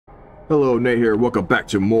Hello, Nate here. Welcome back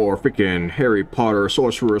to more freaking Harry Potter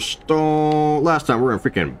Sorcerer Stone. Last time we were in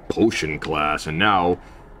freaking potion class, and now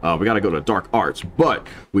we gotta go to dark arts. But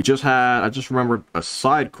we just had, I just remembered a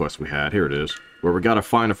side quest we had. Here it is, where we gotta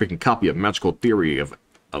find a freaking copy of Magical Theory of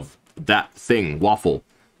that thing, Waffle.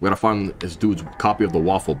 We gotta find this dude's copy of the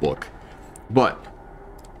Waffle book. But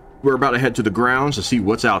we're about to head to the grounds to see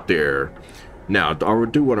what's out there. Now, I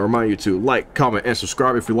do want to remind you to like, comment, and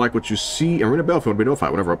subscribe if you like what you see, and ring the bell if you want to be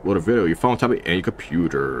notified whenever I upload a video, your phone, tablet, and your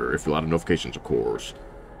computer, if you allow the notifications, of course.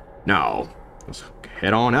 Now, let's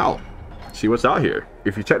head on out, see what's out here.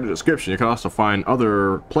 If you check the description, you can also find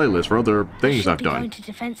other playlists for other things I've done. Going to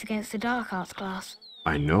defense against the dark arts class.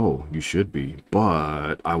 I know you should be,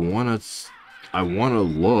 but I wanna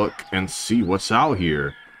look and see what's out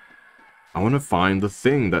here. I want to find the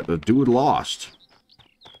thing that the dude lost.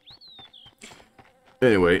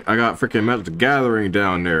 Anyway, I got freaking Magic the Gathering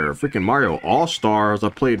down there. Freaking Mario All-Stars. I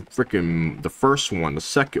played freaking the first one, the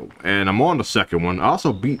second, and I'm on the second one. I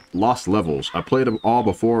also beat Lost Levels. I played them all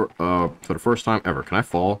before, for the first time ever. Can I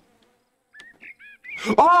fall?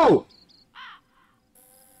 Oh!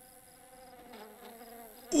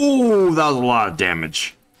 Ooh, that was a lot of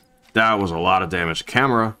damage. That was a lot of damage.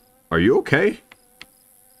 Camera, are you okay?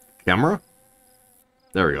 Camera?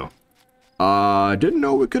 There we go. I didn't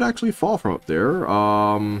know we could actually fall from up there.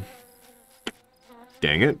 Dang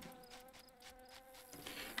it.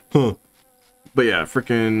 Huh. But yeah,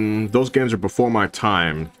 freaking, those games are before my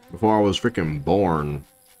time. Before I was freaking born.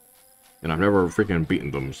 And I've never freaking beaten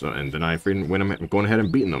them. So, and then I freaking went going ahead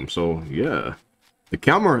and beaten them. So, yeah. The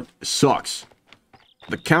camera sucks.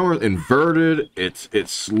 The camera's inverted.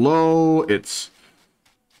 It's slow. It's...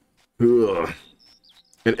 Ugh.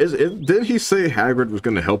 And didn't he say Hagrid was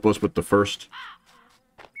going to help us with the first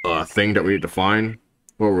thing that we had to find?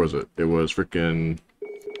 What was it? It was freaking...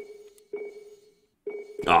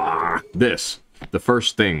 this. The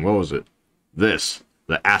first thing. What was it? This.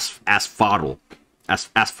 The asphodel.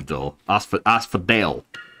 Asphodel. Asphodel.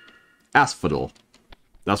 Asphodel.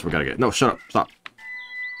 That's what we gotta get. No, shut up. Stop.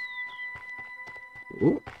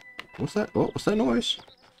 Ooh. What's that? Oh, what's that noise?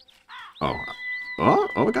 Oh.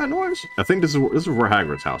 Oh, we got noise. I think this is where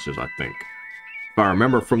Hagrid's house is, I think. If I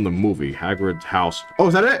remember from the movie, Hagrid's house. Oh,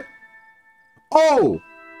 is that it? Oh!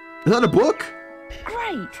 Is that a book?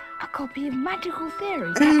 Great! A copy of Magical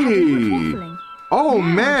Theory. Hey! Oh,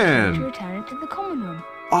 now, man! To return it to the common room.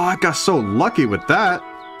 Oh, I got so lucky with that.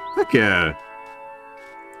 Heck yeah.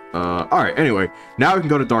 Alright, anyway. Now we can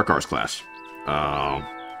go to Dark Arts class.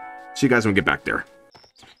 See you guys when we get back there.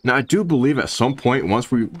 Now, I do believe at some point, once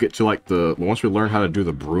we get to, like, once we learn how to do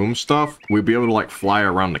the broom stuff, we'll be able to, like, fly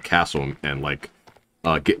around the castle and like,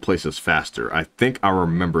 get places faster. I think I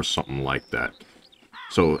remember something like that.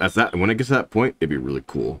 So, when it gets to that point, it'd be really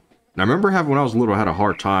cool. Now, I remember when I was little, I had a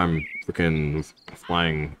hard time freaking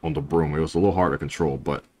flying on the broom. It was a little hard to control,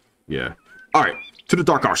 but, yeah. Alright, to the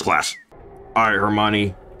Dark Arts class. Alright,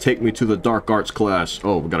 Hermione, take me to the Dark Arts class.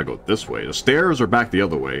 Oh, we gotta go this way. The stairs are back the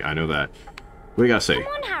other way, I know that. What do you gotta say?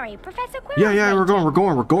 Come on, Harry. Professor Quirrell. Yeah,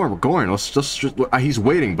 we're going. Let's just he's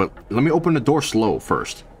waiting, but let me open the door slow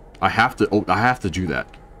first. I have to do that.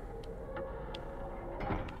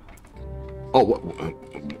 Oh, what?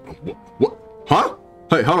 Huh?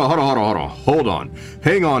 Hey, hold on.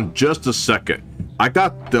 Hang on just a second. Do I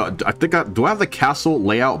have the castle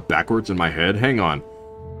layout backwards in my head? Hang on.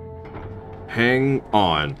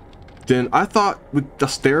 Then I thought the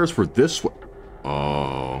stairs were this way.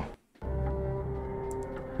 Oh.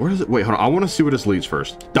 Where is it? Wait, hold on. I want to see where this leads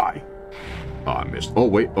first. Die. Oh, I missed. Oh,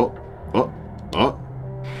 wait.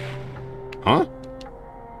 Huh?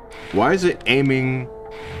 Why is it aiming?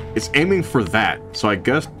 It's aiming for that. So I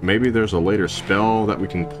guess maybe there's a later spell that we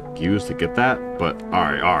can use to get that. But,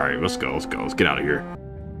 alright. Let's go. Let's get out of here.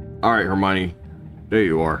 Alright, Hermione. There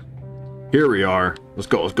you are. Here we are. Let's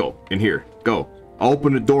go. In here. Go. I'll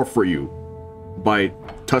open the door for you by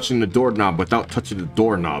touching the doorknob without touching the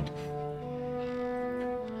doorknob.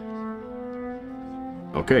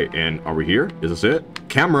 Okay, and are we here? Is this it?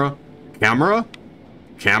 Camera.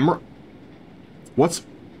 What's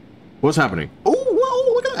happening? Oh,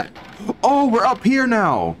 whoa, look at that. Oh, we're up here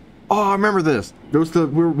now. Oh, I remember this. We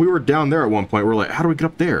were down there at one point. We're like, how do we get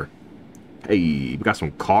up there? Hey, we got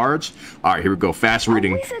some cards. All right, here we go. Fast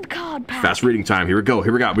reading. Wizard card pack. Fast reading time. Here we go.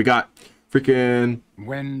 We got freaking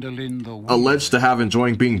alleged to have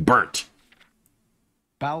enjoying being burnt.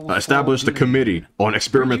 Established a committee on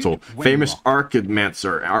experimental. Famous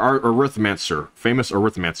arithmancer.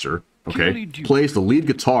 Okay. Plays the lead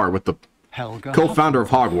guitar with the co-founder of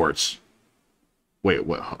Hogwarts. Wait,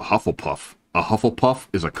 what? Hufflepuff. A Hufflepuff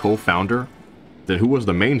is a co-founder? Then who was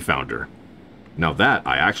the main founder? Now that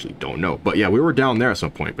I actually don't know. But yeah, we were down there at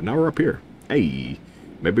some point, but now we're up here. Hey,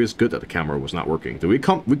 maybe it's good that the camera was not working. Did we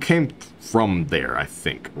come? We came from there, I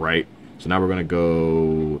think, right? So now we're gonna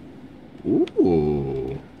go.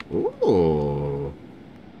 Ooh, ooh.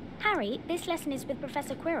 Harry, this lesson is with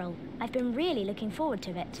Professor Quirrell. I've been really looking forward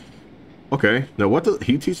to it. Okay, now what does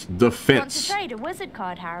he teach? Defense. Want to trade a wizard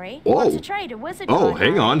card, Harry? Oh. Want to trade a wizard card, Oh,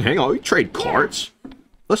 hang on. Harry? We trade cards. Yeah.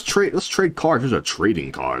 Let's trade cards. These are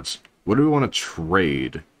trading cards. What do we want to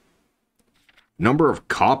trade? Number of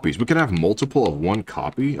copies. We can have multiple of one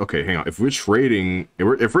copy. Okay, hang on. If we're trading,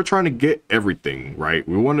 if we're trying to get everything, right?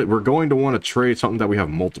 We're going to want to trade something that we have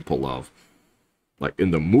multiple of. Like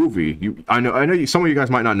in the movie, I know some of you guys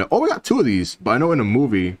might not know. Oh, we got 2 of these, but I know in the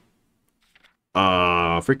movie,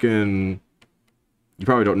 freaking, you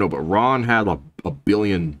probably don't know, but Ron had a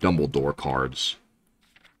billion Dumbledore cards.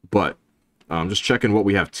 But I'm just checking what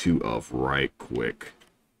we have 2 of right quick.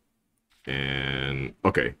 And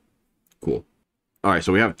okay, cool. All right,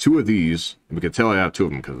 so we have 2 of these. And we can tell I have 2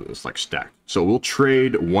 of them because it's like stacked. So we'll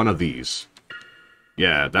trade 1 of these.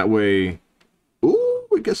 Yeah, that way. Ooh,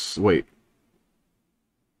 I guess. Wait,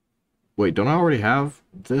 don't I already have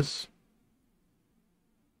this?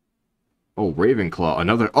 Oh, Ravenclaw,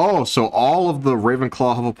 another. Oh, so all of the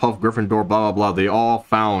Ravenclaw, Hufflepuff, Gryffindor, blah blah blah. They're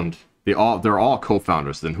all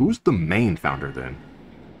co-founders. Then who's the main founder then?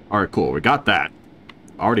 All right, cool. We got that.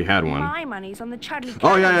 I already had one. My money's on the Chudley.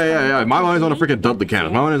 Oh yeah. My money's on the freaking Dudley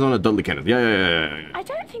Cannon. My money's on the Dudley Cannon. Yeah. I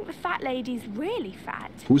don't think the fat lady's really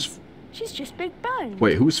fat. She's just big boned.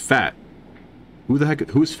 Wait, who's fat?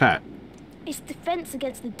 Who's fat? It's defense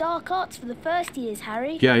against the dark arts for the first years,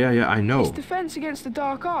 Harry. Yeah, I know. It's defense against the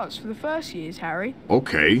dark arts for the first years, Harry.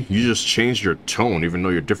 Okay, you just changed your tone, even though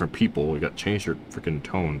you're different people. You got changed your freaking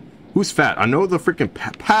tone. Who's fat? I know the freaking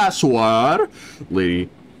password lady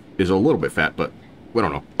is a little bit fat, but we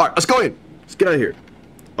don't know. All right, let's go in. Let's get out of here.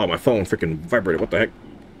 Oh, my phone freaking vibrated. What the heck?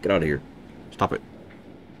 Get out of here. Stop it.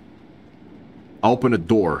 I'll open a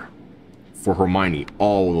door for Hermione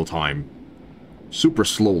all the time, super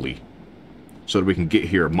slowly, so that we can get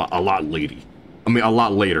here a lot later.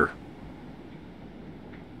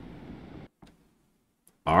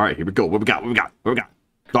 All right, here we go. What we got?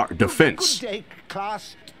 Dark defense. Good day,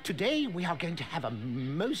 class. Today we are going to have a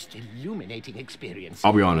most illuminating experience.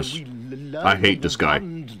 I'll be honest. I hate this guy.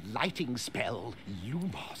 Lighting spell,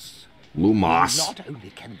 Lumos. Lumos. Not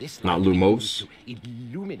only can this not light Lumos. be used to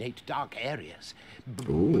illuminate dark areas.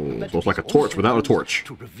 Ooh, so it's like a torch without a torch.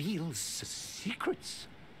 To reveal secrets.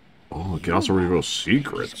 Oh, it can also reveal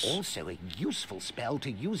secrets. It's also a useful spell to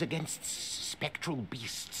use against spectral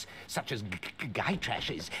beasts, such as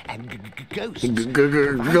Gytrashes and ghosts.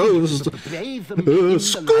 Ghosts. Brave them in the light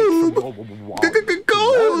from your wand.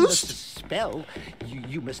 Ghost. Spell.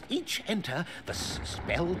 You must each enter the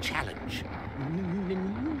spell challenge.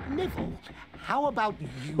 Neville, how about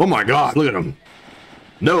you? Oh my God! Look at him.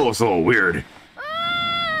 No, it's a little weird.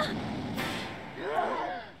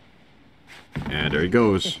 And there he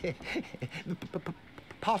goes.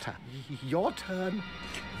 Potter, your turn.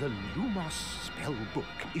 The Lumos spell book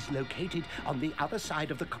is located on the other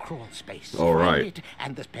side of the crawl space. All right. Find it,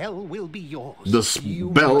 and the spell will be yours. The spell. You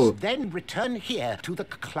must then return here to the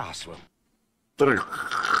classroom.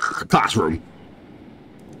 Classroom.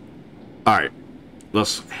 All right.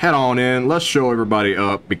 Let's head on in. Let's show everybody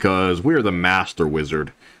up because we are the Master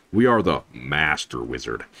Wizard. We are the Master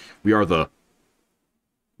Wizard. We are the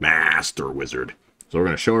Master Wizard. So we're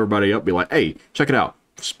going to show everybody up, be like, hey, check it out.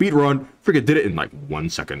 Speed run. Freaking did it in like 1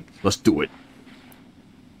 second. Let's do it.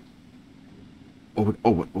 Oh,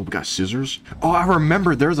 we got scissors? Oh, I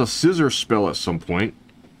remember there's a scissor spell at some point.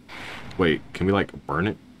 Wait, can we like burn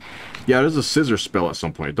it? Yeah, there's a scissor spell at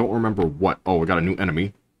some point. I don't remember what. Oh, we got a new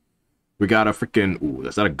enemy. We got a freaking... Ooh,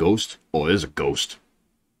 is that a ghost? Oh, it is a ghost.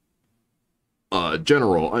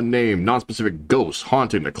 General, unnamed, non-specific ghost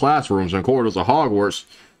haunting the classrooms and corridors of Hogwarts.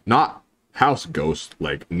 Not house ghosts,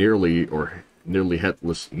 like nearly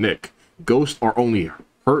headless Nick. Ghosts are only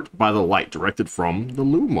hurt by the light directed from the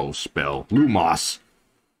Lumos spell. Lumos.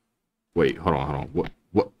 Wait, hold on. What?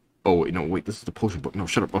 Oh, wait, no, wait, this is the potion book. No,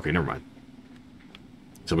 shut up. Okay, never mind.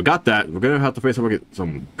 So we got that. We're gonna have to face up against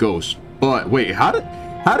some ghosts. But wait, how did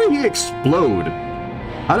he explode?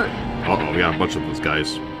 Uh-oh, we got a bunch of those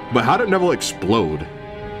guys. But how did Neville explode?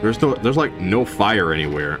 There's like no fire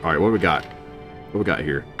anywhere. All right, what do we got? What we got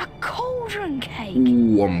here? A cauldron cake.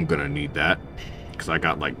 Ooh, I'm gonna need that because I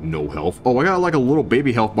got like no health. Oh, I got like a little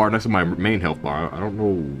baby health bar next to my main health bar. I don't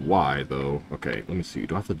know why though. Okay, let me see.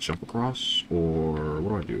 Do I have to jump across or what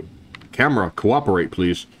do I do? Camera, cooperate,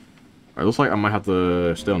 please. All right, looks like I might have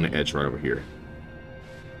to stay on the edge right over here.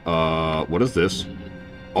 What is this?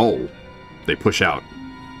 Oh, they push out.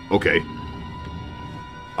 Okay.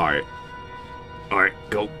 Alright. Alright,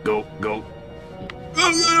 go, go, go.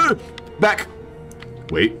 Back!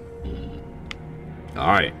 Wait.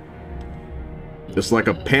 Alright. It's like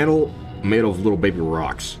a panel made of little baby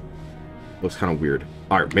rocks. Looks kind of weird.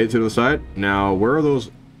 Alright, made it to the side. Now, where are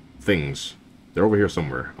those things? They're over here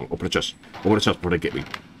somewhere. Open the chest. Open the chest before they get me.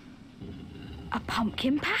 A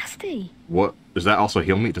pumpkin pasty. What? Does that also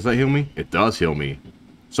heal me? Does that heal me? It does heal me.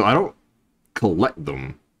 So I don't collect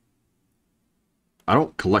them. I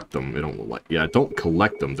don't collect them. They don't look like... Yeah, I don't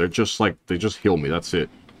collect them. They're just like... They just heal me. That's it.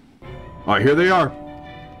 Alright, here they are.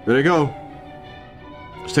 There they go.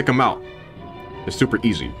 Let's take them out. It's super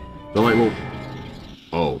easy. They're like little...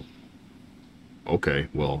 Oh. Okay,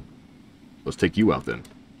 well. Let's take you out then.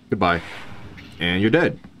 Goodbye. And you're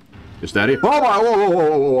dead. Is that it? Oh my! Whoa, whoa, whoa,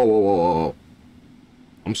 whoa, whoa, whoa, whoa, whoa.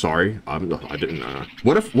 I'm sorry. I didn't.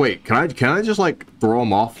 What if? Wait. Can I just like throw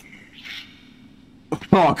him off?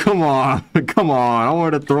 Oh come on, come on! I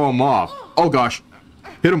wanted to throw him off. Oh gosh!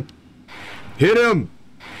 Hit him! Hit him!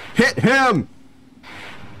 Hit him!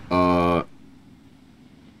 Hello?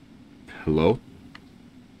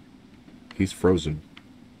 He's frozen.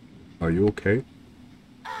 Are you okay?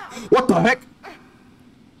 What the heck?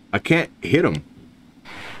 I can't hit him.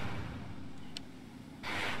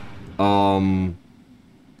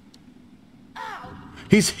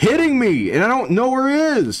 He's hitting me, and I don't know where he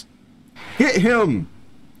is. Hit him.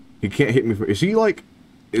 He can't hit me. Is he like...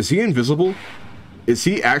 Is he invisible? Is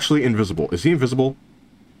he actually invisible? Is he invisible?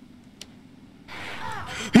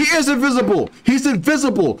 He is invisible! He's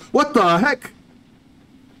invisible! What the heck?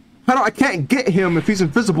 How do I can't get him if he's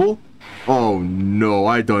invisible? Oh no,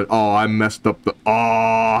 I don't... Oh, I messed up the...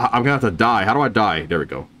 Oh, I'm gonna have to die. How do I die? There we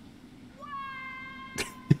go.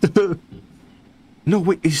 No,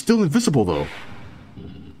 wait, he's still invisible though.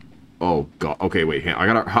 Oh god. Okay, wait. I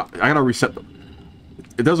gotta reset the...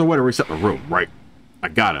 There's a way to reset the room, right? I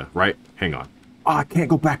gotta, right? Hang on. Oh, I can't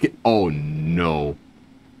go back in. Oh no.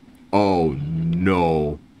 Oh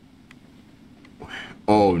no.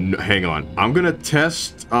 Oh no. Hang on. I'm gonna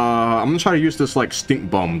test. I'm gonna try to use this like stink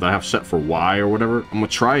bomb that I have set for Y or whatever. I'm gonna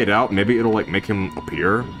try it out. Maybe it'll like make him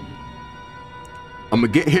appear. I'm gonna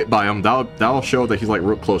get hit by him. That'll show that he's like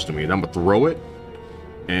real close to me. Then I'm gonna throw it,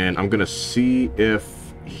 and I'm gonna see if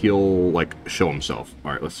he'll like show himself.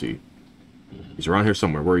 All right, let's see. He's around here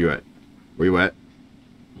somewhere. Where are you at? Where you at?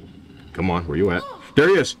 Come on, where you at? There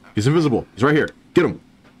he is. He's invisible. He's right here. Get him.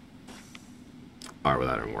 All right, well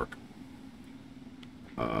that didn't work.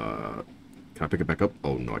 Can I pick it back up?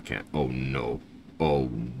 Oh no, I can't. Oh no. Oh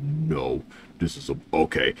no. This is a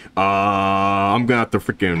okay. I'm gonna have to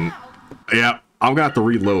freaking. Yeah, I'm gonna have to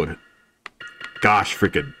reload. Gosh,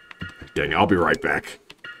 freaking. Dang, I'll be right back.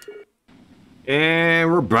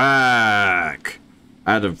 And we're back.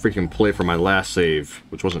 I had to freaking play for my last save,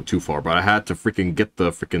 which wasn't too far, but I had to freaking get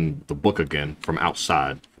the book again from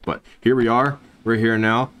outside. But here we are. We're here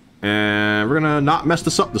now, and we're gonna not mess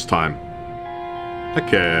this up this time.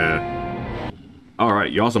 Okay. All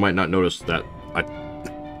right. You also might not notice that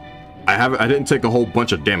I didn't take a whole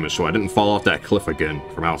bunch of damage, so I didn't fall off that cliff again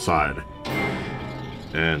from outside.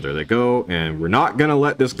 And there they go. And we're not gonna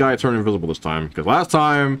let this guy turn invisible this time, because last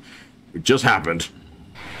time it just happened.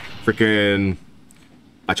 Freaking.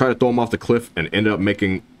 I tried to throw him off the cliff and ended up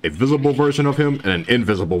making a visible version of him and an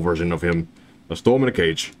invisible version of him. Let's throw him in a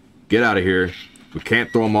cage. Get out of here. We can't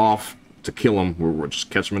throw him off to kill him. We'll just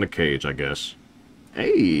catch him in a cage, I guess.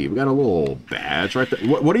 Hey, we got a little badge right there.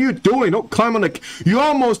 What are you doing? Don't climb on the... You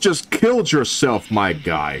almost just killed yourself, my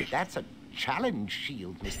guy. That's a challenge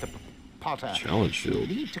shield, Mr. Potter. Challenge shield.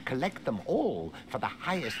 You need to collect them all for the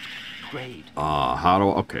highest grade. How do...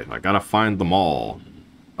 Okay, I gotta find them all.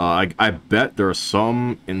 I bet there are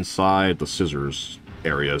some inside the scissors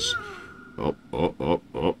areas. Oh.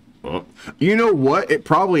 You know what? It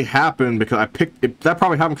probably happened because that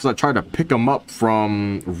probably happened because I tried to pick him up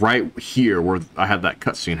from right here where I had that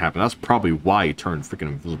cutscene happen. That's probably why he turned freaking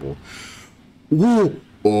invisible. Whoa!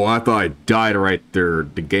 Oh, I thought I died right there.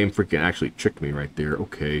 The game freaking actually tricked me right there.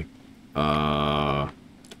 Okay. Over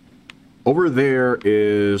there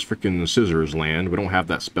is freaking Scissors Land. We don't have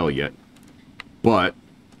that spell yet. But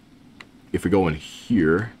if we go in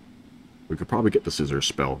here, we could probably get the Scissors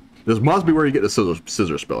spell. This must be where you get the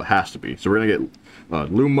Scissors spell. It has to be. So we're gonna get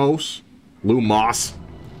Lumos,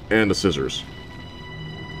 and the Scissors.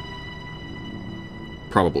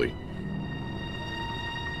 Probably.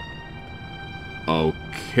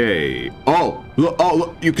 Okay. Oh, look! Oh,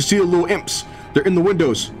 look! You can see the little imps. They're in the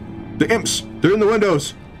windows. The imps. They're in the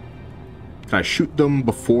windows. Can I shoot them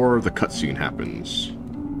before the cutscene happens?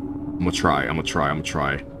 I'm gonna try.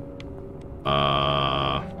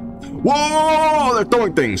 Whoa! They're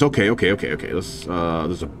throwing things. Okay. Let's,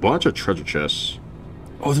 there's a bunch of treasure chests.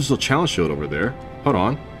 Oh, there's a challenge shield over there. Hold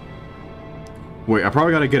on. Wait, I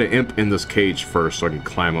probably gotta get an imp in this cage first so I can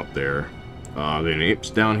climb up there. Are there any imps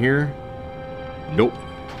down here? Nope.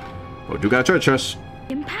 Oh, do got a treasure chest.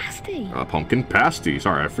 Pumpkin pasty. Pumpkin pasty.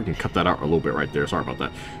 Sorry, I freaking cut that out a little bit right there. Sorry about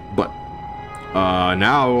that. But,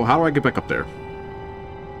 now, how do I get back up there?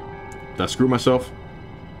 Did I screw myself?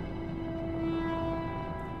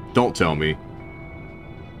 Don't tell me.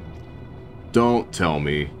 Don't tell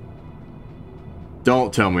me.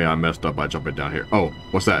 Don't tell me I messed up by jumping down here. Oh,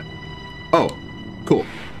 what's that? Oh, cool.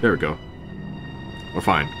 There we go. We're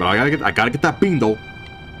fine. But I gotta get that bean though.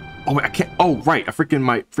 Oh wait, I can't. Oh right, my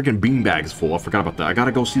freaking bean bag is full. I forgot about that. I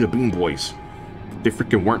gotta go see the bean boys. They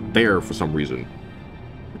freaking weren't there for some reason.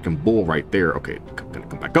 Freaking bull right there. Okay, gonna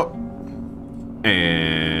come back up.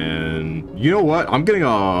 And you know what? I'm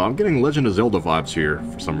getting Legend of Zelda vibes here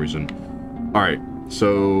for some reason. All right,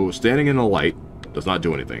 so standing in the light does not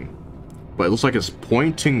do anything, but it looks like it's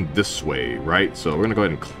pointing this way, right? So we're gonna go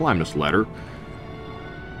ahead and climb this ladder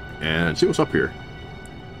and see what's up here.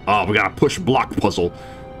 Oh, we got a push block puzzle.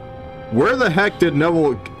 Where the heck did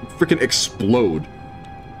Neville freaking explode?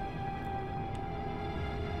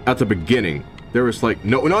 At the beginning, there was like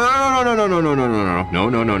no.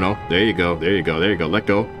 There you go. Let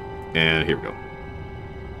go, and here we go.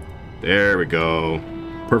 There we go.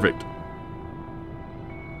 Perfect.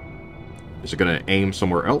 Is it gonna aim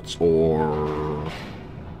somewhere else, or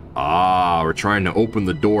we're trying to open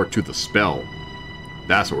the door to the spell.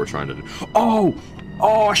 That's what we're trying to do. Oh,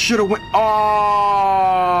 I should have went. Oh,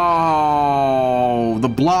 the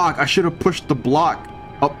block. I should have pushed the block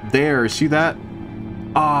up there. See that?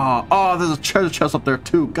 Oh, there's a treasure chest up there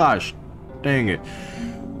too. Gosh, dang it.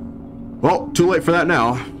 Well, too late for that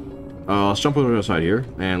now. Let's jump over to the side here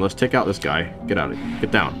and let's take out this guy. Get out of it. Get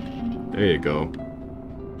down. There you go.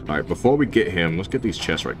 All right, before we get him, let's get these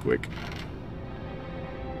chests right quick.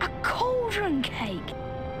 A cauldron cake.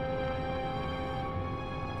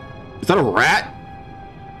 Is that a rat?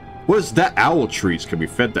 What is that? Owl treats can be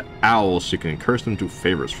fed to owls so you can encourage them to do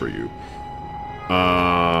favors for you.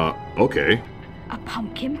 Okay. A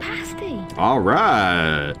pumpkin pasty. All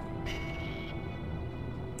right.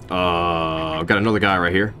 I've got another guy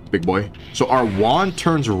right here, big boy. So our wand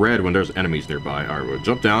turns red when there's enemies nearby. All right, we'll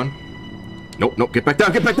jump down. Nope, get back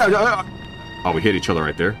down, Oh, we hit each other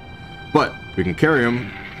right there. But we can carry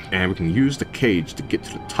him, and we can use the cage to get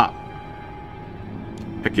to the top.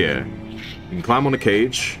 Heck yeah. You can climb on the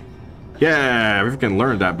cage. Yeah, we freaking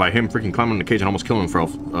learned that by him freaking climbing on the cage and almost killing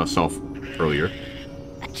himself earlier.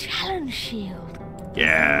 A challenge shield.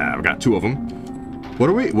 Yeah, we got 2 of them. What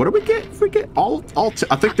do we get? If we get all I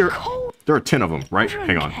think there are 10 of them, right?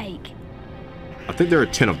 Hang on. Cake. I think there are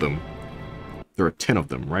 10 of them. There are 10 of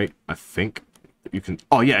them, right? I think you can.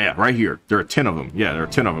 Oh yeah, right here. There are 10 of them. Yeah, there are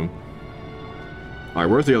 10 of them. All right,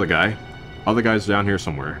 where's the other guy? Other guy's down here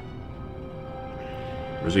somewhere.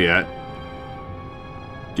 Where's he at?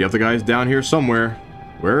 The other guy's down here somewhere.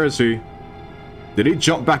 Where is he? Did he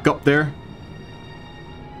jump back up there?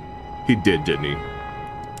 He did, didn't he?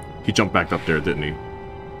 He jumped back up there, didn't he? He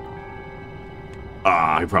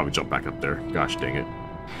probably jumped back up there. Gosh dang it.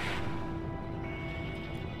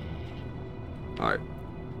 Alright.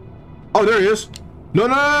 Oh, there he is! No!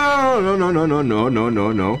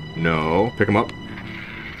 Pick him up.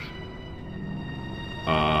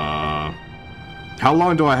 How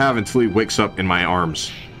long do I have until he wakes up in my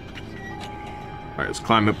arms? Alright, let's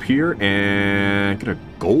climb up here and get a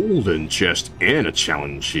golden chest and a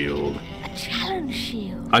challenge shield. A challenge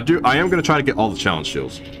shield. I am going to try to get all the challenge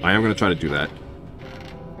shields. I am going to try to do that.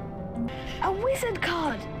 A wizard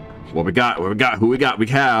card. What we got? Who we got? We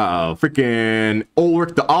have freaking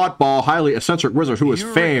Ulrich the Oddball, highly eccentric wizard who is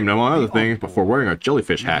famed, among other things, before wearing a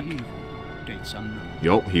jellyfish hat.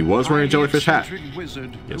 Yup, he was wearing a jellyfish hat.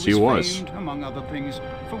 Yes, he was. Among other things,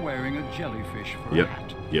 for wearing a jellyfish for a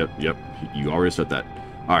hat. Yep. You already said that.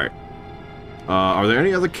 Alright. Are there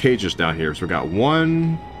any other cages down here? So we got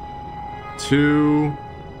 1, 2.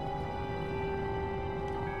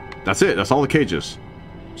 That's it. That's all the cages.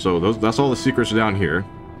 So that's all the secrets down here.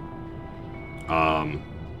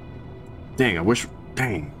 Dang, I wish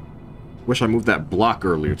I moved that block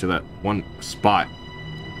earlier to that one spot.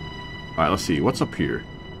 Alright, let's see. What's up here?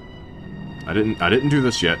 I didn't do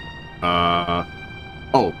this yet.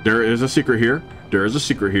 Oh, there is a secret here. There is a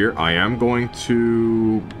secret here. I am going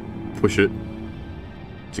to push it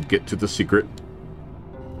to get to the secret.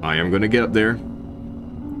 I am going to get up there.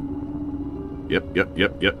 Yep.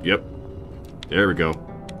 There we go.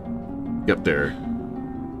 Get up there.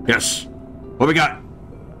 Yes. What we got?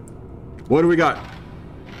 What do we got?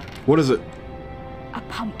 What is it? A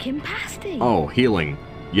pumpkin pasty. Oh, healing.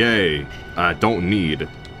 Yay. I don't need.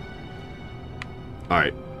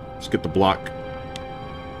 Alright. Let's get the block.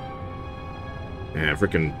 And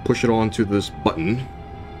freaking push it onto this button.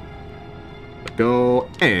 Let go.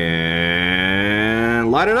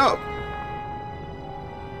 And light it up.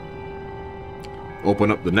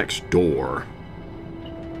 Open up the next door.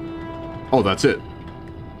 Oh, that's it.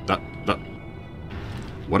 That.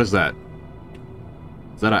 What is that?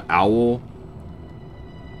 Is that an owl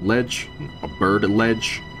ledge? A bird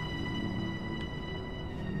ledge?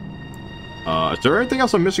 Is there anything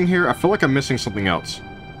else I'm missing here? I feel like I'm missing something else.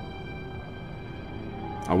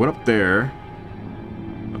 I went up there.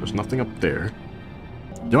 But there's nothing up there.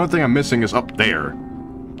 The only thing I'm missing is up there.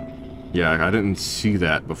 Yeah, I didn't see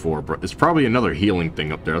that before, but it's probably another healing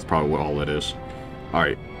thing up there. That's probably what all it is.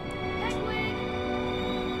 Alright.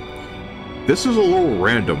 This is a little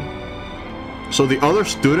random. So the other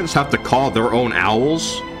students have to call their own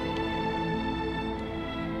owls?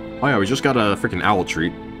 Oh yeah, we just got a freaking owl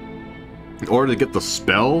treat. In order to get the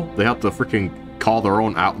spell, they have to freaking call their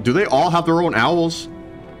own owl. Do they all have their own owls?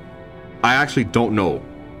 I actually don't know.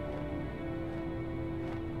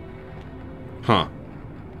 Huh.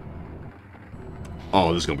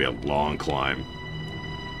 Oh, this is gonna be a long climb.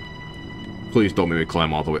 Please don't make me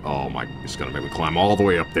climb all the way. Oh my, it's gonna make me climb all the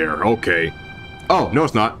way up there. Okay. Oh, no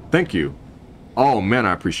it's not. Thank you. Oh man,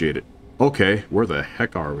 I appreciate it. Okay, where the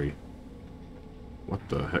heck are we? What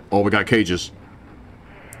the heck? Oh, we got cages.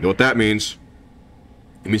 You know what that means?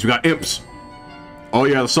 It means we got imps. Oh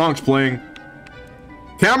yeah, the song's playing.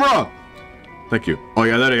 Camera! Thank you. Oh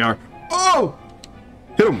yeah, there they are. Oh!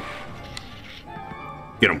 Hit him.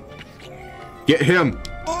 Get him. Get him.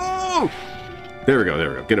 Oh! There we go, there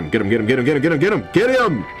we go. Get him, get him, get him, get him, get him, get him, get him, get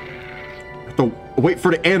him! I have to wait for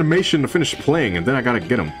the animation to finish playing, and then I gotta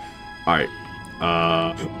get him. Alright.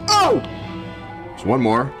 Oh! There's one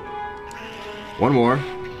more. One more.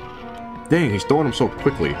 Dang, he's throwing them so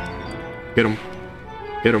quickly. Hit him.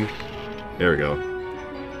 Hit him. There we go.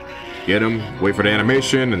 Get him. Wait for the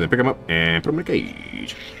animation, and then pick him up and put him in a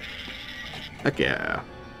cage. Heck yeah.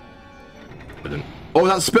 But then, oh,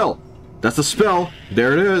 that's a spell. That's a spell.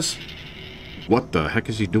 There it is. What the heck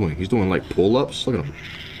is he doing? He's doing like pull-ups. Look at him.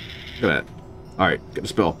 Look at that. All right, get the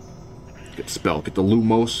spell. Get the spell. Get the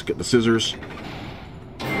Lumos. Get the scissors.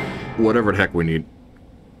 Whatever the heck we need.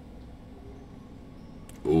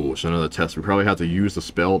 Ooh, it's another test. We probably have to use the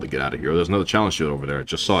spell to get out of here. There's another challenge shield over there. I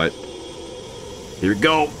just saw it. Here we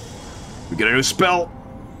go. We get a new spell.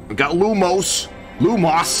 We got Lumos.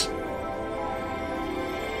 Lumos.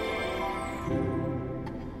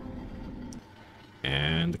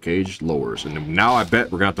 And the cage lowers. And now I bet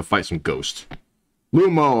we're going to have to fight some ghosts.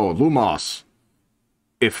 Lumos.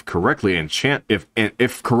 If correctly incanted,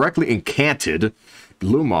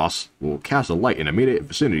 Lumos will cast a light in the immediate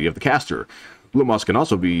vicinity of the caster. Lumos can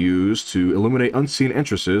also be used to illuminate unseen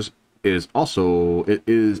entrances. It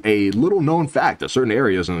is a little known fact that certain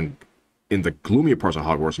areas in the gloomier parts of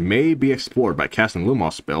Hogwarts may be explored by casting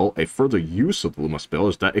Lumos spell. A further use of the Lumos spell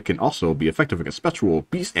is that it can also be effective against spectral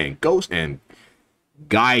beasts and ghosts and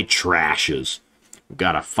guy trashes. We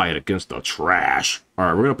gotta fight against the trash.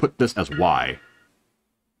 Alright, we're gonna put this as Y.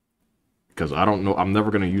 Because I don't know, I'm never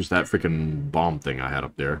gonna use that freaking bomb thing I had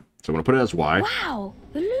up there. So I'm gonna put it as Y. Wow,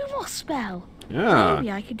 the Lumos spell. Yeah.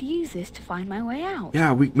 Maybe I could use this to find my way out.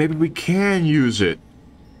 Yeah, maybe we can use it.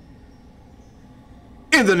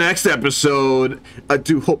 In the next episode, I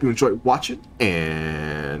do hope you enjoyed watching,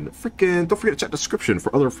 and freaking don't forget to check the description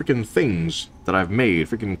for other freaking things that I've made,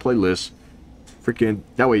 freaking playlists, freaking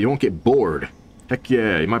that way you won't get bored. Heck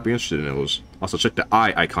yeah, you might be interested in those. Also check the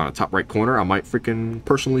eye icon at the top right corner. I might freaking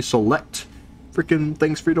personally select freaking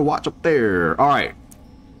things for you to watch up there. All right,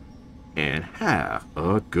 and have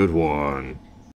a good one.